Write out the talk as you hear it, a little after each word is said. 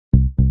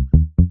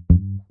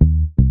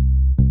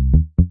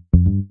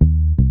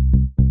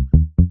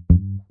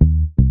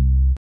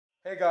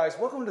guys,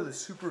 welcome to the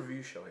Super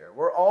Review Show here,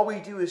 where all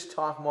we do is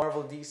talk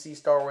Marvel, DC,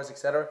 Star Wars,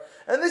 etc.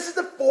 And this is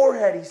the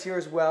forehead. He's here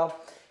as well.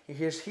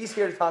 He's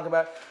here to talk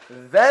about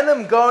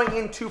Venom going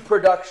into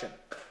production.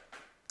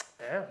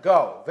 Yeah.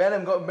 Go.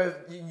 Venom, go.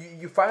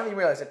 You finally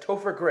realize that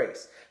Topher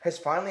Grace has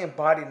finally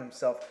embodied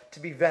himself to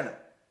be Venom.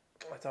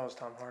 I thought it was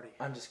Tom Hardy.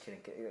 I'm just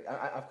kidding.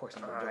 Of course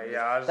I'm not doing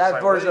yeah, that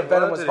version of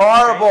Venom was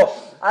horrible.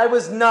 I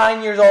was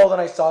 9 years old when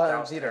I saw that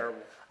in theater.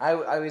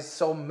 Terrible. I was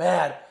so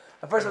mad.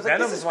 At first I was like,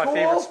 Venom this is cool. my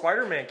favorite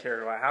Spider-Man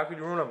character. Like, how could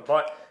you ruin him?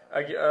 But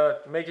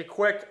make it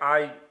quick.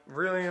 I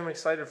really am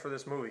excited for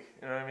this movie.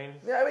 You know what I mean?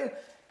 Yeah, I mean,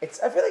 I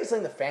feel like it's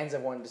something the fans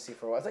have wanted to see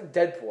for a while. It's like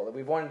Deadpool that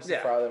we've wanted to see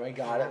for a while, and we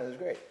got it, and it was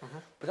great.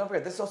 But don't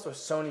forget, this is also a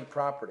Sony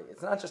property.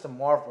 It's not just a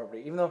Marvel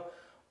property. Even though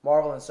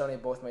Marvel and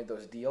Sony both made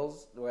those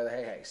deals where,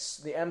 hey,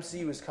 the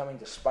MCU is coming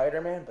to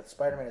Spider-Man, but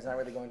Spider-Man is not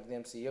really going to the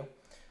MCU.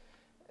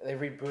 They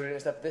rebooted it and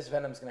stuff. This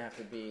Venom's going to have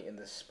to be in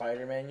the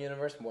Spider-Man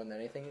universe more than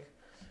anything,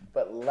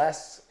 but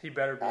less he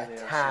better be attached. in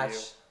the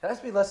MCU. It has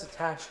to be less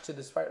attached to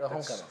the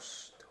Homecoming. So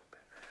stupid.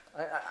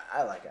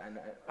 I like it.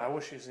 I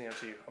wish he was in the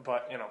MCU,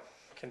 but, you know,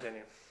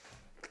 continue.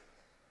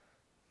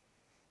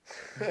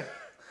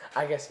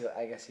 I guess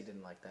he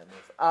didn't like that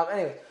move.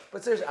 Anyway,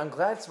 but seriously, I'm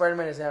glad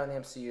Spider-Man is now in the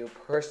MCU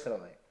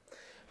personally,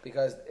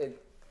 because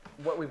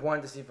what we've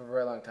wanted to see for a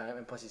very long time,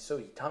 and plus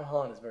Tom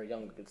Holland is very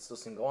young. We could still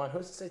see him go on.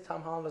 Who's to say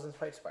Tom Holland doesn't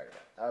fight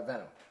Spider-Man?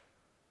 Venom.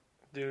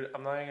 Dude,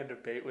 I'm not even gonna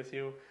debate with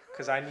you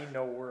because I need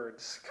no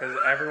words because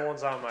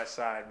everyone's on my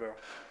side, bro.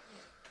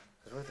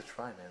 It's worth a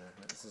try, man.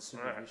 This is a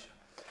super review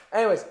show.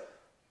 Anyways,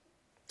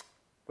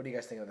 what do you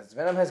guys think of this?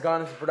 Venom has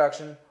gone into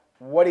production.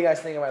 What do you guys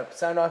think about it?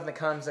 Sound off in the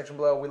comment section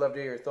below. We'd love to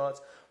hear your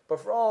thoughts.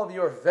 But for all of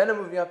your Venom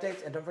movie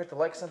updates, and don't forget to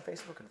like us on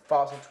Facebook and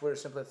follow us on Twitter,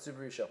 simply at the Super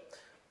Review Show.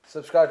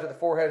 Subscribe to The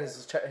Forehead,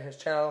 his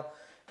channel.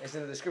 It's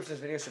in the description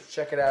of this video, so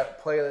check it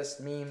out. Playlists,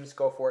 memes,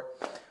 go for it.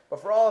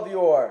 But for all of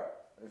your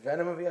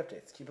Venom movie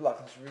updates, keep it locked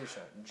on the Super Review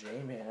Show.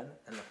 J-Man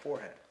and The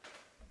Forehead.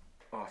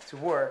 Off to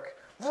work.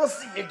 We'll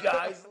see you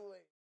guys